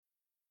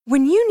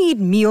When you need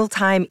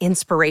mealtime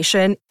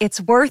inspiration,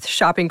 it's worth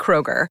shopping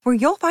Kroger, where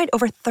you'll find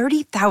over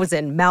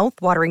 30,000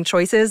 mouth-watering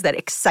choices that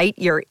excite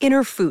your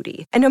inner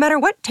foodie. And no matter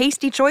what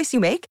tasty choice you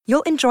make,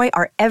 you'll enjoy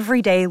our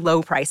everyday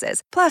low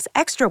prices, plus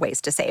extra ways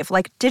to save,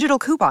 like digital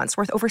coupons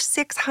worth over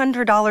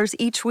 $600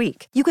 each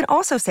week. You can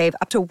also save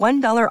up to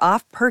 $1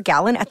 off per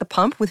gallon at the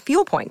pump with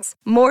fuel points.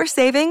 More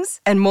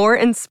savings and more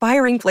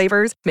inspiring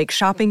flavors make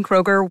shopping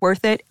Kroger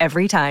worth it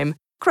every time.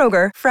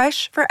 Kroger,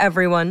 fresh for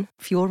everyone.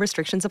 Fuel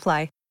restrictions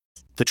apply.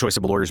 The choice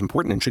of a lawyer is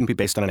important and shouldn't be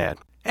based on an ad.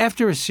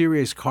 After a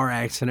serious car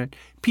accident,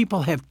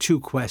 people have two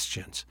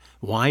questions.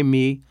 Why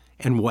me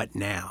and what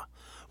now?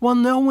 Well,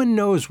 no one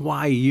knows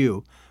why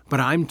you,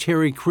 but I'm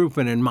Terry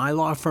Crouppen, and my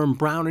law firm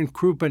Brown &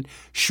 Crouppen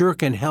sure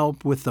can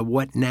help with the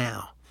what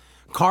now.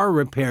 Car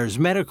repairs,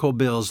 medical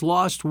bills,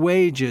 lost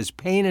wages,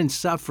 pain and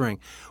suffering.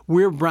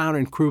 We're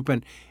Brown &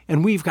 Crouppen,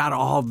 and we've got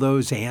all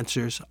those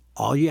answers.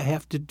 All you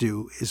have to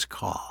do is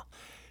call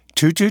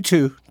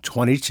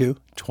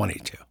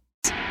 222-2222.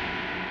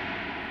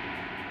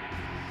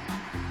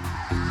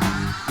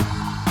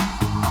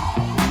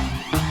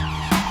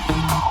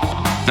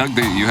 Doug,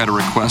 you had a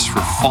request for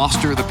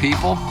Foster the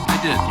People? I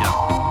did, yeah.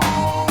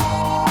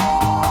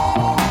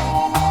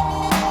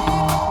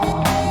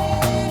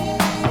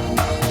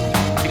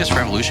 I guess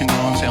Revolution going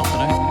on sale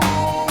today?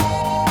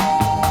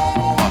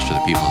 Foster the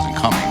People isn't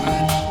coming, but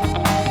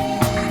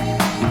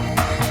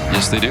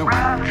Yes, they do.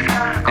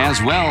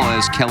 As well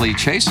as Kelly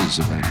Chase's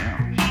event.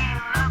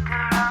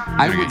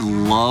 I would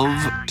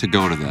love to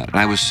go to that. And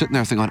I was sitting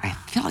there thinking, I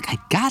feel like I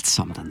got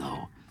something,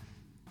 though.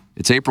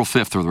 It's April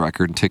 5th for the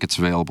record, and tickets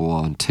available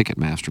on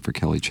Ticketmaster for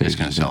Kelly Chase. It's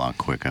going to sell out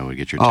quick. I would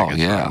get your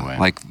tickets right away.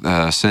 Like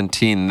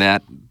Centene,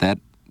 that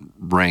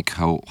rank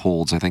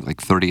holds, I think,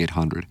 like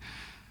 3,800.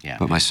 Yeah.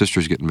 But my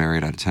sister's getting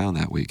married out of town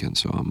that weekend,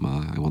 so I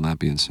will not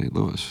be in St.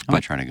 Louis. I'm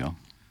not trying to go.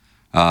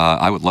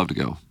 I would love to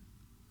go.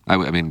 I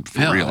mean,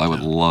 for real, I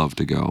would love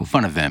to go.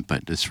 Fun event,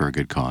 but it's for a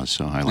good cause.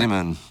 So I'm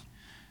going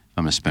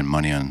to spend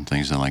money on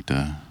things I like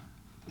to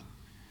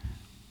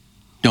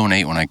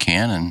donate when I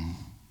can and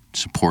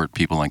support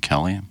people like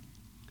Kelly.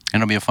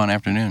 And it'll be a fun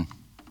afternoon.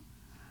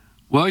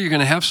 Well, you're going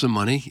to have some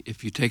money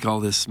if you take all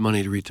this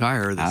money to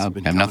retire. I have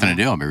nothing to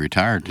do. I'll be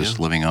retired, just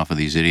living off of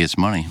these idiots'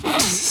 money.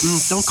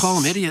 Don't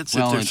call them idiots.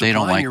 Well, if they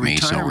don't like me,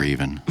 retirement. so we're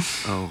even.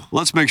 Oh.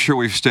 Let's make sure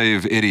we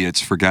save idiots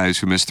for guys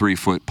who miss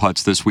 3-foot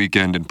putts this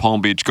weekend in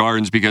Palm Beach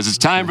Gardens, because it's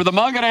time for the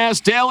Mug and Ass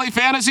Daily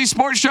Fantasy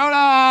Sports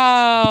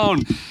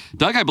Showdown.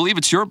 Doug, I believe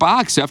it's your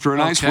box after a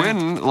nice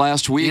win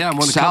last week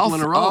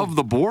south of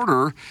the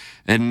border.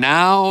 And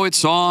now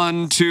it's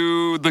on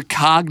to the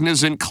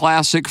Cognizant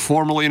Classic,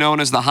 formerly known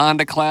as the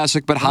Honda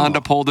Classic, but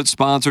Honda pulled its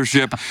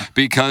sponsorship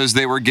because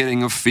they were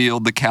getting a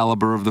field the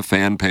caliber of the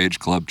Fan Page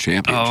Club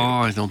Championship.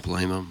 Oh, I don't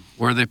blame them.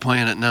 Where are they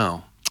playing it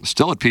now?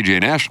 Still at PGA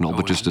National,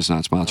 but just is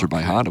not sponsored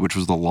by Honda, which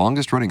was the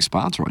longest-running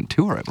sponsor on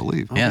tour, I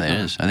believe. Yeah, that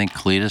is. I think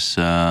Cletus,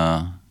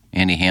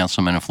 Andy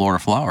Hanselman, and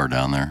Florida Flower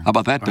down there. How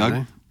about that,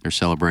 Doug? They're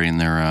celebrating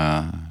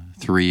their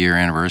 3-year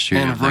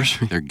anniversary of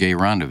their gay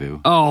rendezvous.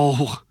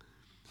 Oh,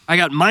 I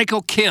got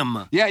Michael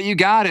Kim. Yeah, you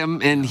got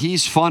him, and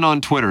he's fun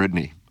on Twitter, isn't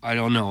he? I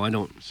don't know. I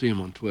don't see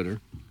him on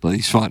Twitter. But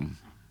he's fun.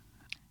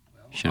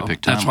 Should have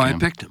picked Tom That's why Kim. I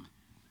picked him.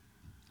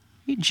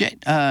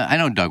 I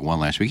know Doug won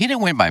last week. He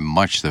didn't win by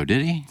much, though,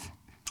 did he?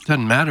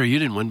 Doesn't matter. You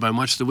didn't win by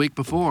much the week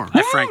before.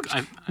 I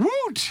frankly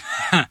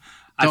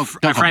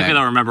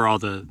don't remember all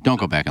the... Don't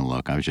go back and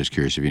look. I was just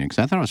curious if you... Because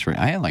I thought it was...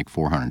 I had like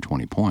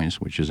 420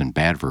 points, which isn't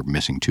bad for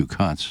missing 2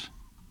 cuts.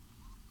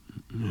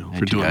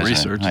 For doing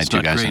research, I had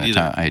two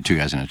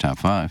guys in the top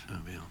 5.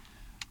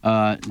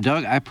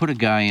 Doug, I put a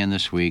guy in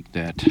this week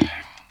that...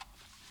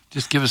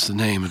 Just give us the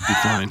name. It'd be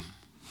fine.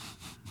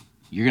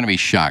 You're going to be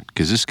shocked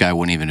because this guy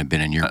wouldn't even have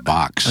been in your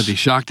box. I'd be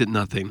shocked at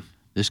nothing.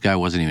 This guy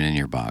wasn't even in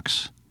your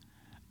box.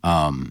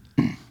 2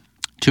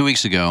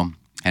 weeks ago,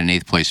 had an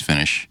 8th place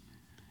finish,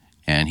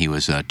 and he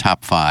was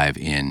top 5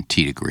 in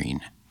tee to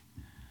green,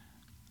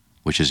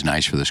 which is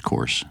nice for this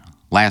course.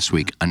 Last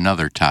week,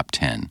 another top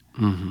 10.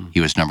 Mm-hmm.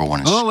 He was number 1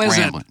 in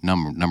scrambling.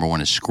 Number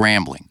 1 is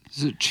scrambling.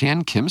 Is it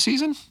Chan Kim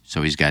season?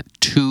 So he's got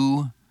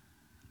 2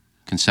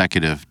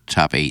 consecutive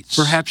top 8s.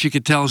 Perhaps you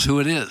could tell us who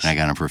it is. And I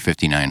got him for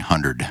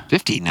 5,900.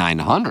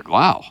 5,900,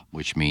 wow.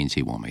 Which means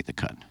he won't make the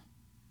cut.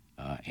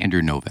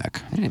 Andrew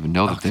Novak. I didn't even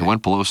know that they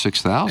went below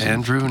 6,000.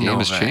 Andrew Novak. The game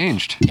has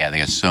changed. Yeah, they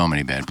got so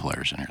many bad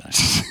players in here.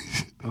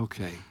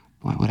 Okay.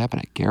 What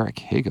happened to Garrick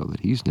Higo that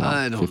he's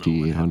now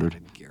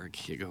 5,800? Garrick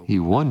Higo. He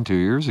won 2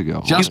 years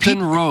ago.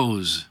 Justin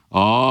Rose.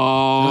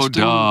 Oh,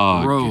 Justin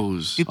Doug.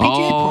 Rose. Did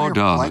PGA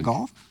player play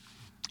golf?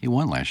 He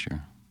won last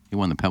year. He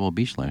won the Pebble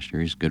Beach last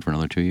year. He's good for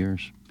another 2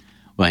 years.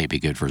 Well, he'd be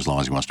good for as long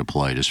as he wants to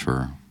play, just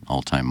for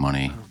all-time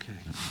money. Okay.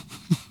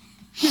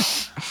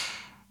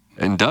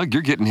 And Doug,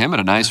 you're getting him at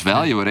a nice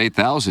value at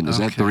 8,000. Is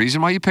that the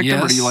reason why you picked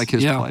him, or do you like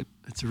his play?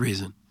 That's the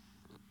reason.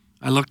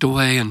 I looked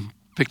away and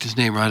picked his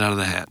name right out of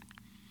the hat.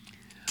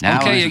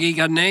 Okay, you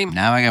got a name?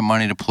 Now I got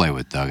money to play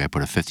with, Doug. I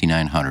put a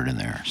 5,900 in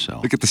there. So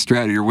Look at the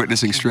strategy. You're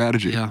witnessing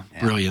strategy. Yeah,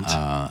 brilliant.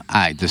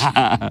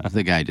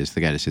 The guy just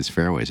hits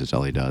fairways. That's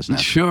all he does.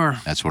 Sure.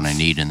 That's what I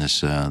need in this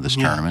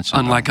tournament. So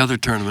Unlike other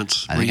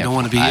tournaments where you don't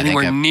want to be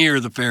anywhere near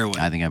the fairway.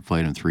 I think I've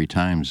played him 3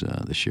 times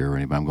this year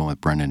already, but I'm going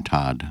with Brendan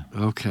Todd.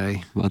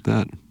 Okay. How about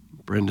that?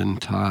 Brendan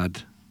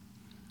Todd.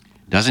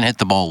 Doesn't hit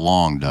the ball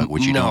long, Doug,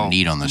 which you don't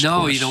need on this course.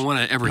 No, you don't want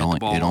to ever hit the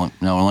ball long.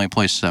 No, it only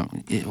plays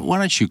 7. Why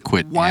don't you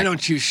quit? Why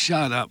don't you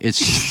shut up? It's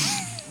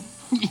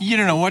you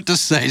don't know what to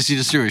say, so you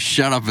just threw a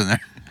shut up in there.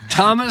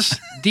 Thomas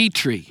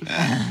Dietrich.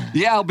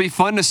 Yeah, it'll be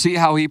fun to see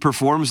how he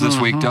performs this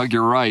week, Doug.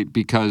 You're right,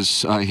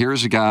 because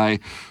here's a guy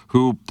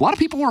who a lot of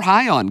people were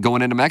high on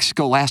going into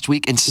Mexico last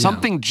week, and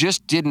something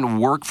just didn't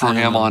work for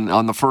him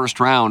on the first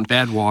round.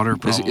 Bad water,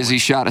 probably. As he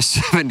shot a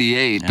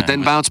 78, but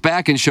then bounced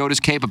back and showed his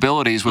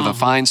capabilities with a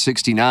fine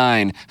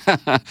 69.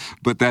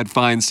 But that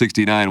fine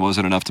 69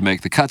 wasn't enough to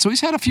make the cut. So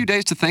he's had a few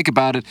days to think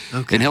about it,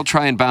 and he'll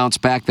try and bounce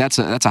back. That's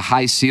a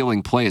high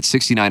ceiling play at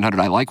 6,900.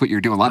 I like what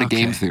you're doing. A lot of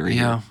game theory.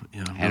 Yeah.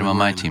 Had him on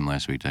my team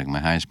last week, Doug. My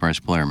highest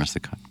priced player missed the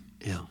cut.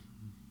 Yeah.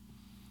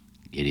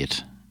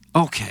 Idiot.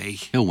 Okay.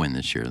 He'll win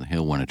this year.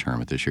 He'll win a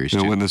tournament this year.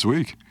 He'll win this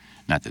week.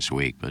 Not this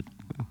week, but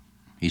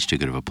he's too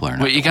good of a player.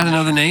 Wait, you got to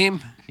know the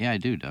name? Yeah, I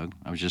do, Doug.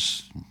 I was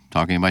just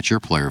talking about your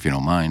player, if you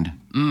don't mind.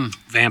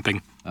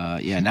 Vamping.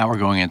 Now we're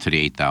going into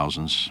the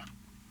 8,000s.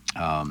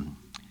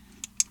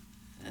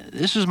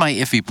 This is my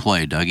iffy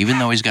play, Doug. Even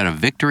though he's got a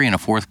victory and a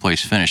 4th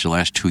place finish the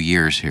last 2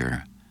 years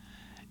here,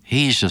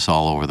 he's just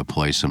all over the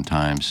place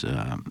sometimes.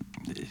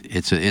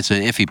 It's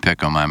an iffy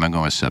pick on mine. I'm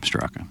going with Seb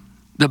Straka.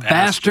 The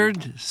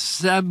bastard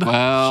Seb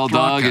Well, Straka.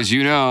 Doug, as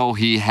you know,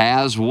 he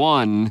has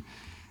won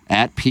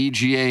at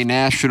PGA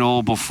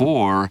National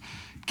before.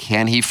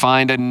 Can he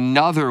find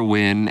another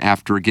win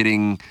after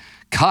getting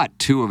cut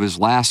 2 of his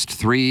last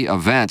 3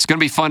 events? Going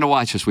to be fun to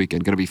watch this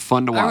weekend. Going to be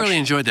fun to watch. I really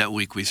enjoyed that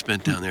week we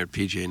spent down there at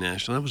PGA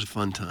National. That was a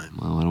fun time.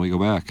 Well, why don't we go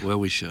back? Well,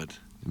 we should.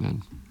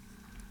 Amen.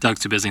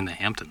 Doug's too busy in the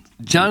Hamptons.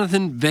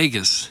 Jonathan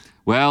Vegas.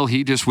 Well,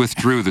 he just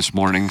withdrew this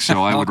morning,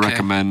 so I would Okay.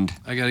 recommend.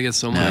 I got to get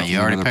someone No, else. you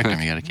already another picked pick.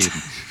 him. You got to keep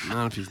him.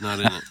 Not if he's not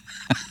in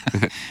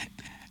it.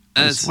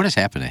 What has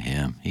happened to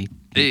him?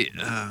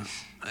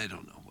 I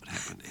don't know what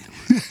happened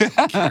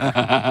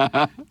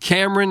to him.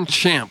 Cameron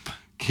Champ.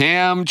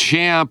 Cam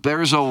Champ,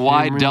 there's a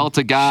wide Cameron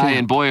delta guy, Champ.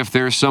 and boy, if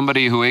there's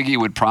somebody who Iggy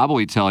would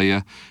probably tell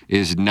you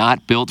is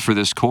not built for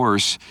this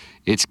course,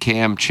 it's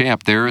Cam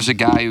Champ. There is a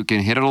guy who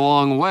can hit it a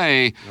long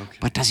way,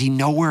 but does he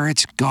know where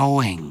it's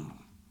going?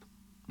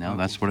 No,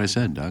 that's what I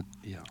said, Doug.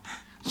 Yeah.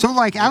 So,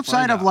 like,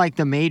 outside of, like,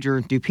 the major,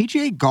 do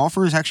PGA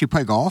golfers actually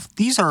play golf?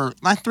 These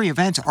last 3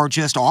 events are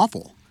just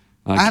awful.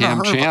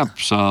 Cam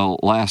Champ's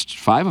last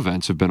 5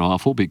 events have been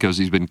awful because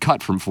he's been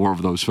cut from 4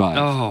 of those 5.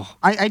 Oh.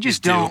 I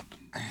just don't.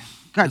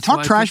 God, That's why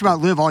talk I trash picked about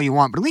Live all you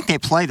want, but at least they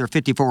play their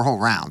 54-hole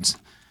rounds.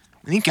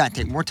 I think got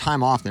to take more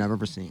time off than I've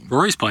ever seen.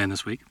 Rory's playing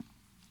this week.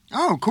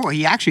 Oh, cool.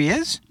 He actually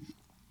is?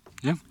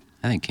 Yeah.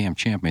 I think Cam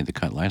Champ made the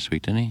cut last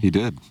week, didn't he? He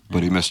did,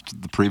 but he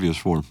missed the previous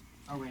 4.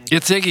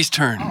 It's Iggy's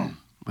turn.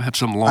 We'll have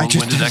some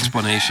long-winded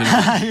explanation of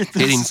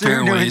hitting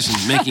fairways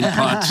and making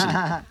putts.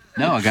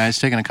 No, a guy's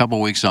taking a couple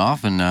weeks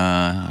off,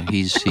 and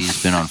he's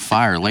been on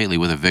fire lately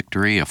with a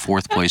victory, a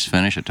 4th place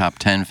finish, a top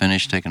 10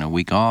 finish, taking a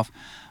week off.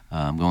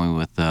 I'm going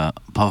with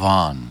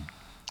Pavon.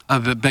 I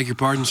beg your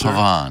pardon, sir?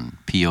 Pavon.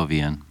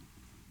 P-O-V-N.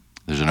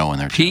 There's an O in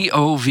there, too.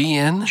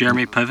 P-O-V-N?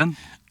 Jeremy Piven.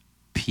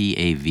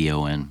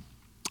 P-A-V-O-N.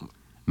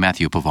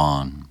 Matthew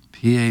Pavon.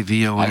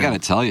 P-A-V-O-N. I got to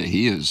tell you,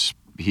 he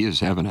is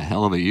having a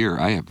hell of a year.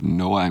 I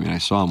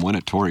saw him win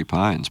at Torrey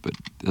Pines, but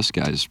this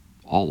guy's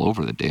all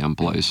over the damn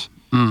place.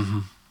 Mm-hmm.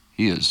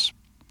 He is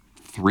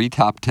 3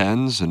 top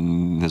 10s,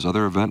 and his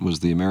other event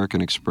was the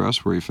American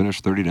Express, where he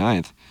finished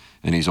 39th,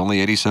 and he's only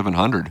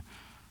 8,700.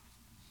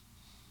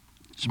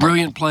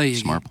 Brilliant play. Iggy.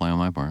 Smart play on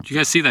my part. Did you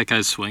guys see that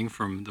guy's swing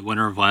from the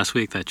winner of last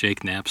week, that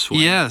Jake Knapp swing?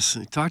 Yes,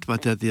 we talked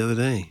about that the other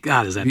day.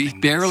 God, is that He thing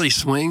barely nuts.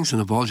 swings,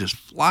 and the ball just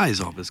flies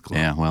off his club.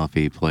 Yeah, well, if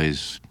he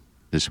plays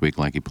this week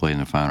like he played in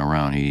the final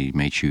round, he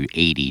may shoot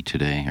 80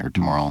 today or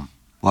tomorrow.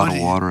 A lot of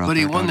water out But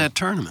there. he won Doug. that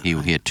tournament. He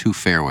had 2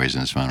 fairways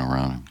in his final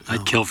round.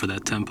 I'd kill for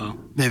that tempo.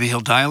 Maybe he'll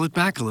dial it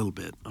back a little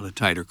bit on a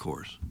tighter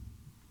course.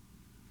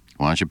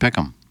 Why don't you pick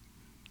him?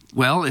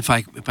 Well, if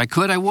I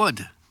could, I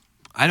would.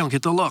 I don't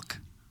get the look.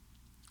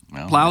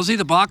 Well, Plowsy,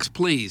 the box,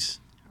 please.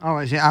 Oh,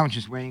 I was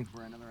just waiting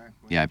for another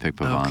explanation. Yeah, I picked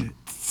Pavon.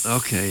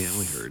 Okay, yeah,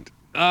 we heard.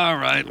 All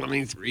right, let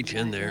me reach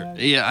in there.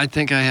 Yeah, I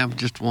think I have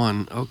just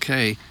one.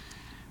 Okay.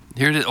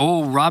 Here it is.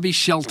 Oh, Robbie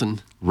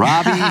Shelton.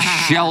 Robbie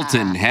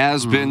Shelton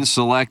has been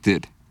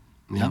selected.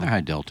 Another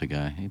high delta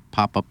guy. He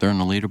pop up there on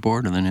the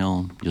leaderboard, and then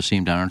you'll see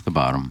him down at the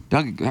bottom.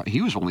 Doug, he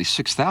was only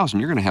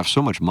 6,000. You're going to have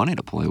so much money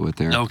to play with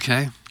there.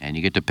 Okay. And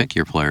you get to pick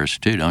your players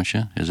too, don't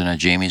you? Isn't that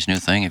Jamie's new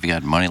thing? If you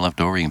got money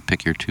left over, you can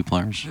pick your 2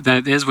 players.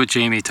 That is what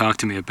Jamie talked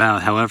to me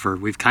about. However,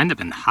 we've kind of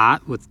been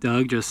hot with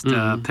Doug just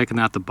picking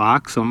out the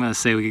box, so I'm going to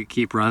say we could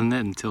keep running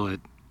it until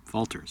it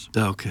falters.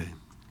 Okay.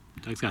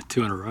 Doug's got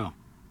 2 in a row.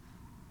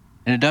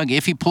 And Doug,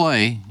 if he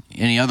play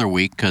any other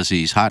week because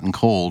he's hot and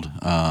cold,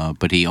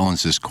 but he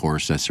owns this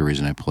course, that's the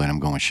reason I played. I'm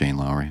going with Shane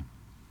Lowry.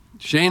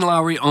 Shane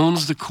Lowry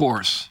owns the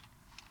course.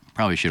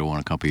 Probably should have won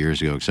a couple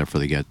years ago, except for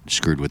they got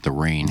screwed with the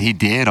rain. He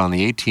did on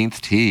the 18th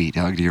tee.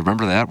 Doug, do you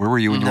remember that? Where were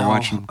you when you were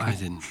watching? I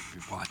didn't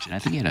watch it. I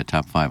think he had a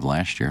top 5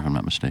 last year, if I'm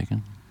not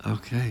mistaken.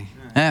 Okay.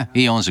 Yeah,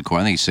 he owns the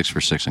course. I think he's 6 for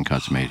 6 in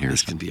cuts made here.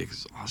 This can be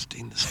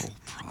exhausting, this whole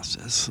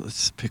process.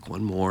 Let's pick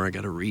one more. I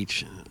got to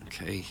reach.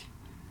 Okay.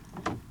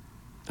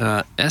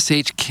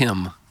 S.H.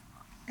 Kim.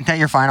 Is that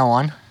your final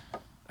one?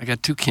 I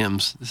got 2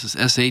 Kims. This is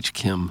S.H.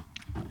 Kim.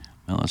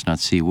 Well, let's not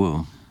see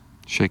Woo.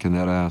 Shaking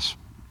that ass.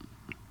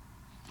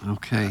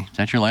 Okay. Is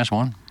that your last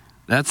one?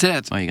 That's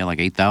it. Well, you got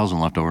like 8,000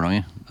 left over, don't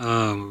you?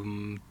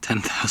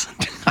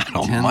 10,000.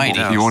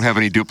 Almighty. You won't have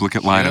any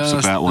duplicate lineups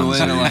of that one. The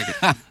way I like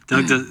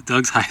it.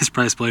 Doug's highest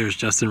priced player is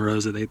Justin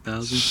Rose at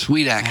 8,000.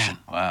 Sweet action.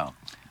 Wow.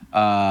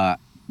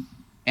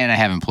 And I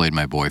haven't played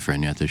my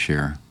boyfriend yet this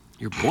year.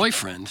 Your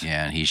boyfriend?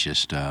 Yeah, and he's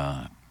just,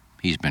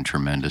 he's been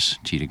tremendous.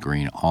 Tee to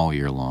green all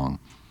year long.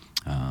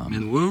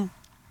 Min Woo?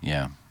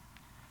 Yeah.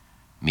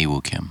 Mi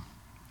Woo Kim.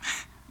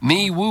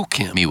 Mi Woo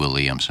Kim. Mi Woo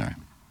Lee, I'm sorry.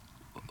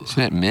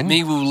 Isn't it Min?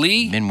 Mi Woo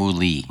Lee? Min Woo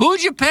Lee.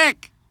 Who'd you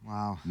pick?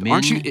 Wow. Min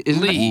Aren't you?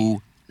 Isn't it-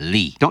 Woo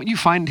Lee. Don't you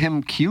find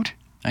him cute?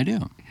 I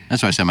do.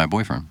 That's why I said my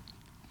boyfriend.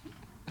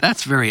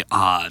 That's very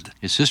odd.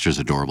 His sister's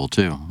adorable,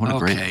 too. What a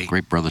Okay.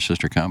 great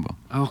brother-sister combo.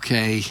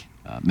 Okay.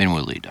 Min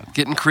Woo Lee, Doug.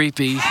 Getting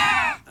creepy.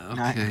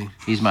 Okay.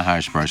 He's my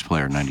highest priced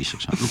player,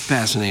 9,600.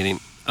 Fascinating.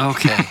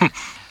 Okay.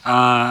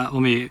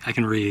 I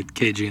can read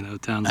KG and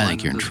O-Town's I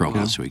think lineup you're in as trouble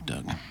well. this week,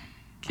 Doug.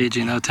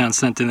 KG and O-Town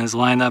sent in his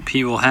lineup.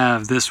 He will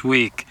have this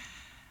week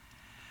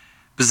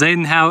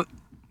Bezadenhout,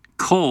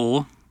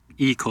 Cole,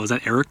 Cole. Is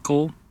that Eric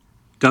Cole?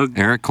 Doug.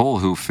 Eric Cole,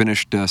 who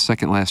finished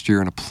second last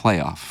year in a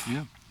playoff.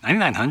 Yeah.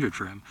 9,900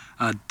 for him.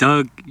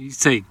 Doug, you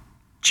say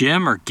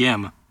Jim or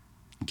Gim?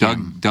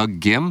 Doug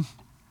Gim.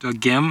 Doug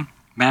Gim,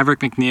 Maverick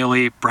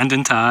McNeely,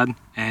 Brendan Todd,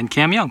 and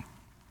Cam Young.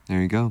 There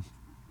you go.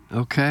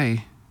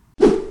 Okay.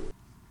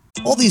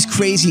 All these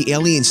crazy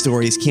alien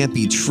stories can't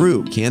be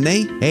true, can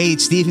they? Hey,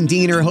 it's Stephen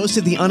Diener, host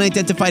of the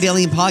Unidentified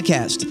Alien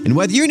Podcast. And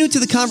whether you're new to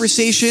the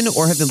conversation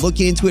or have been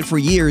looking into it for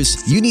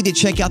years, you need to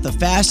check out the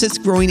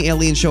fastest growing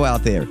alien show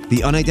out there,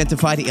 the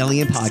Unidentified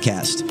Alien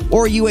Podcast,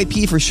 or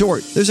UAP for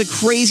short. There's a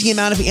crazy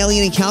amount of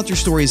alien encounter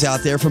stories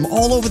out there from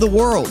all over the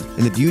world.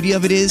 And the beauty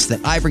of it is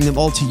that I bring them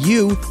all to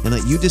you and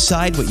let you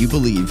decide what you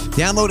believe.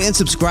 Download and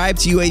subscribe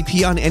to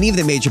UAP on any of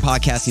the major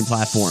podcasting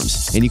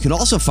platforms. And you can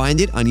also find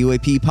it on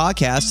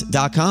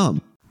UAPpodcast.com.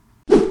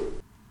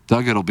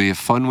 Doug, it'll be a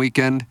fun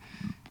weekend.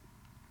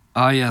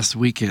 Ah, yes,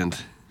 weekend.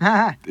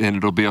 And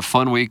it'll be a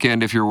fun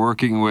weekend if you're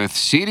working with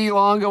C.D.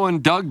 Longo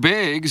and Doug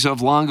Biggs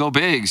of Longo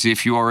Biggs.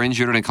 If you are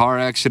injured in a car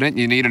accident and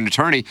you need an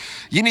attorney,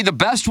 you need the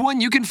best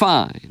one you can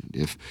find.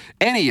 If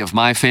any of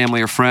my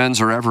family or friends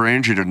are ever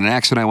injured in an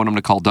accident, I want them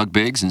to call Doug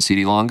Biggs and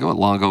C.D. Longo at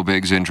Longo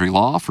Biggs Injury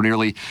Law. For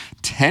nearly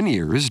 10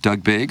 years,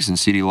 Doug Biggs and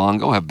C.D.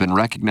 Longo have been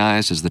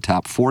recognized as the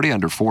top 40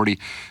 under 40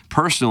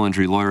 personal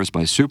injury lawyers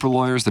by Super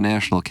Lawyers, the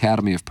National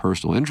Academy of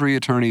Personal Injury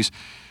Attorneys,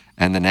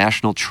 and the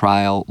National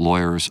Trial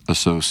Lawyers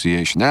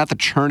Association. They're not the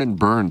churn and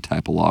burn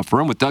type of law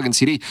firm. With Doug and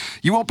CD,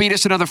 you won't be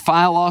just another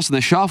file lost in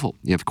the shuffle.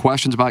 You have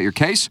questions about your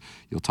case,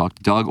 you'll talk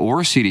to Doug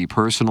or CD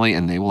personally,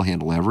 and they will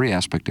handle every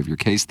aspect of your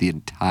case the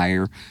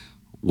entire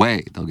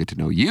way. They'll get to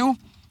know you,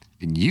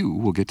 and you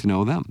will get to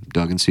know them.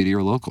 Doug and CD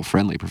are local,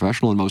 friendly,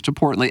 professional, and most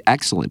importantly,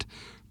 excellent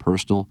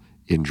personal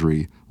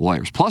injury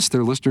lawyers. Plus,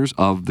 they're listeners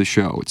of the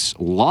show. It's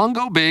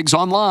Longo Biggs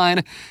online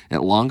at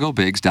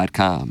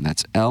longobiggs.com.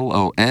 That's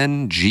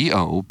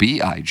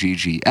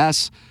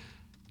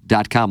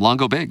LONGOBIGGS.com.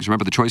 Longo Biggs.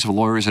 Remember, the choice of a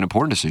lawyer is an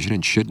important decision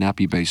and should not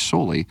be based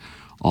solely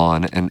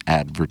on an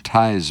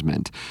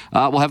advertisement.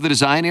 We'll have the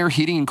Design, Air,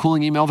 Heating, and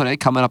Cooling email today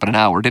coming up in an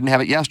hour. Didn't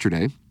have it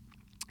yesterday,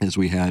 as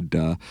we had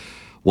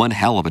one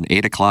hell of an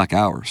 8 o'clock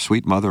hour.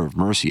 Sweet mother of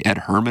mercy. Ed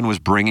Herman was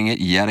bringing it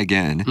yet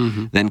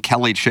again. Then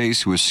Kelly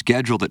Chase, who was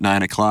scheduled at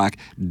 9 o'clock,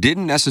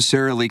 didn't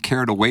necessarily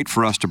care to wait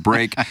for us to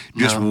break,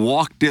 just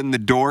walked in the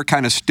door,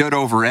 kind of stood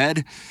over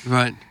Ed.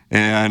 Right.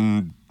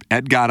 And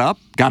Ed got up,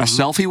 got a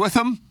selfie with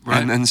him,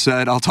 and then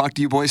said, I'll talk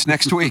to you boys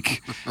next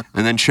week.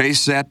 And then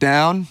Chase sat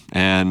down,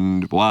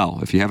 and wow,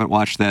 if you haven't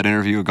watched that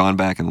interview or gone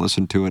back and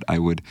listened to it, I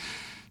would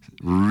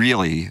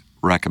really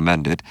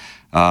recommend it.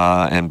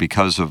 And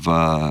because of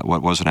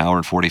what was an hour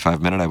and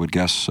 45 minute, I would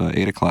guess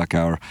 8 o'clock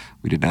hour,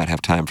 we did not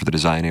have time for the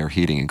Design, Air,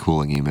 Heating, and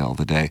Cooling email of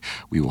the day.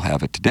 We will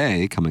have it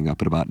today, coming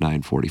up at about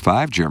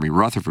 9:45. Jeremy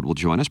Rutherford will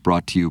join us,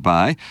 brought to you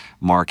by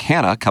Mark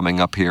Hanna,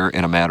 coming up here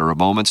in a matter of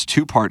moments.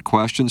 Two-part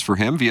questions for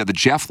him via the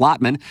Jeff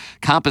Lotman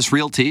Compass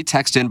Realty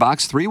text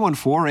inbox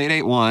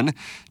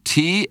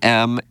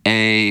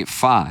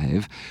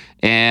 314-881-TMA5.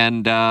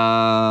 And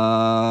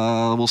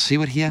we'll see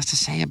what he has to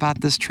say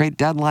about this trade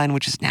deadline,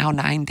 which is now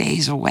 9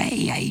 days away.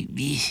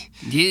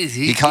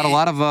 He caught a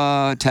lot of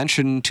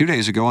attention 2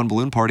 days ago on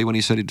Balloon Party when he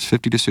said it's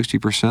 50 to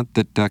 60%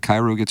 that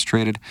Cairo gets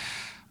traded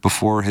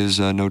before his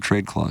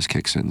no-trade clause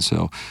kicks in.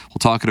 So we'll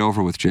talk it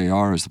over with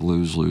JR as the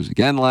Blues lose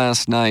again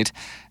last night,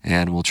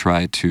 and we'll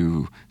try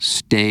to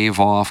stave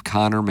off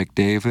Connor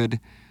McDavid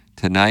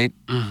tonight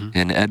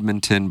in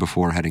Edmonton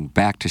before heading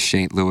back to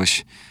St.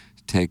 Louis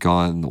to take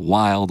on the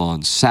Wild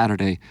on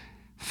Saturday,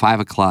 5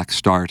 o'clock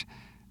start,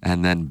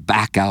 and then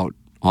back out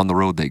on the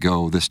road they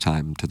go, this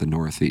time to the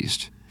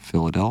Northeast.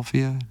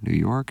 Philadelphia, New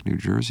York, New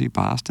Jersey,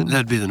 Boston.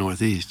 That'd be the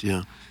Northeast,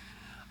 yeah.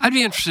 I'd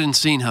be interested in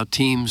seeing how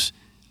teams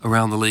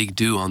around the league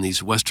do on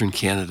these Western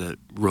Canada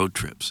road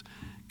trips.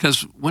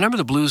 Because whenever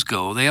the Blues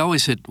go, they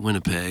always hit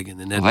Winnipeg and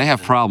then they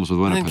have problems with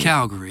Winnipeg. And then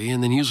Calgary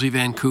and then usually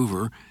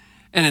Vancouver.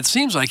 And it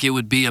seems like it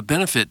would be a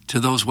benefit to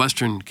those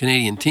Western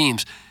Canadian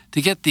teams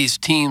to get these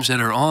teams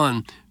that are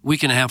on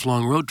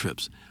week-and-a-half-long road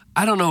trips.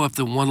 I don't know if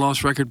the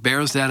one-loss record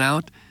bears that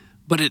out,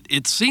 but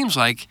it seems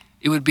like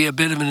it would be a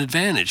bit of an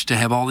advantage to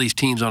have all these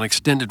teams on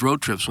extended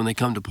road trips when they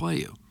come to play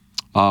you.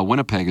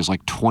 Winnipeg is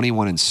like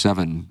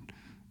 21-7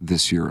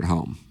 this year at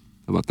home.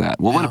 How about that?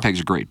 Well, Winnipeg's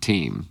a great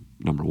team,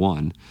 number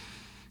one.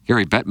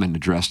 Gary Bettman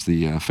addressed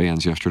the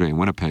fans yesterday in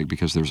Winnipeg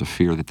because there's a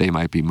fear that they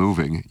might be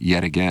moving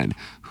yet again.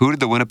 Who did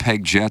the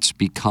Winnipeg Jets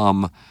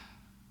become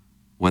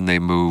when they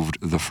moved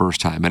the first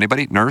time?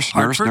 Anybody? Nurse?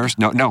 Hartford? Nurse?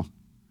 No.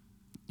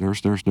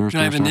 Nurse. Can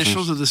I have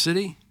initials of the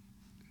city?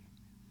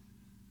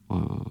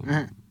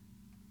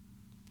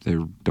 They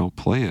don't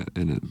play it,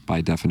 and by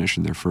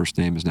definition, their first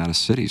name is not a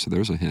city, so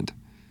there's a hint.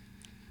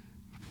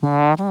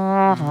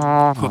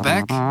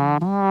 Quebec?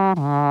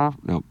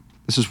 Nope.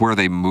 This is where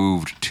they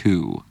moved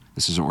to.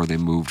 This isn't where they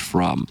moved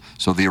from.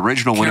 So the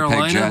original Carolina?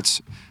 Winnipeg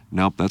Jets,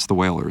 nope, that's the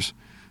Whalers.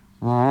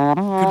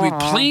 Could we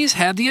please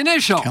have the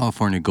initial?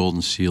 California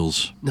Golden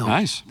Seals. No,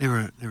 Nice. They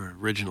were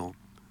original.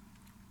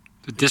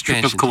 The District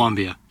of Expansion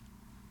Columbia.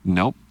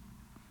 Nope.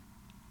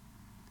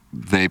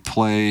 They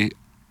play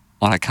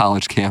on a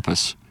college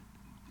campus.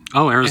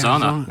 Oh,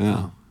 Arizona.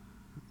 Yeah.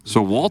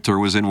 So Walter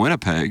was in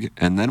Winnipeg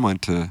and then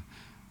went to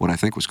what I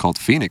think was called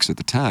Phoenix at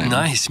the time.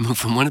 Nice. Moved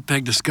from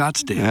Winnipeg to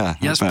Scottsdale. Yeah,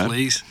 Yes, not bad.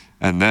 please.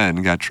 And then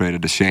got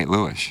traded to St.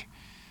 Louis.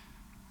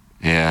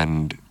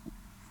 And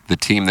the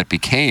team that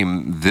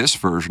became this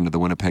version of the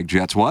Winnipeg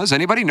Jets was,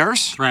 anybody,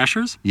 Nurse?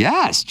 Thrashers?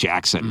 Yes,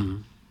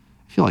 Jackson.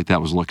 I feel like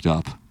that was looked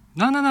up.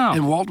 No.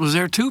 And Walt was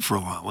there too for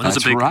a while. I was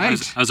That's a big,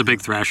 right. I was a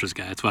big Thrashers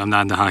guy. That's why I'm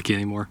not into hockey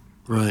anymore.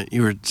 Right.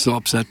 You were so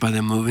upset by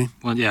them moving.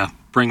 Well, yeah.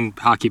 Bring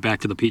hockey back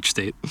to the Peach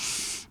State.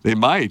 They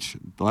might.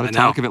 A lot of I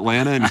talk know. of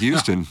Atlanta and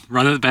Houston.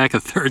 Run it back a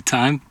third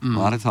time. A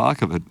lot of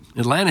talk of it.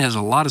 Atlanta has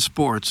a lot of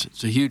sports.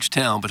 It's a huge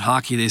town, but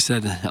hockey, they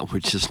said, no, we're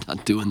just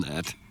not doing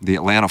that. The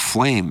Atlanta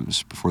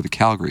Flames before the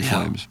Calgary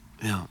Flames.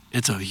 Yeah.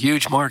 It's a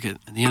huge market,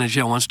 and the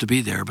NHL wants to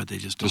be there, but they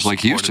just don't Just like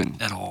support Houston.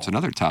 it at all. It's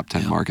another top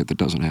 10 market that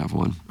doesn't have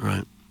one.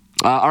 Right.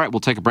 All right, we'll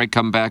take a break,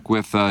 come back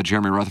with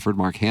Jeremy Rutherford,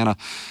 Mark Hanna,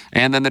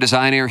 and then the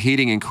Design Air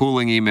Heating and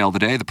Cooling email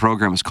today. The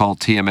program is called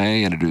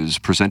TMA, and it is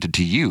presented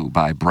to you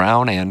by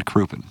Brown and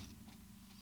Crouppen.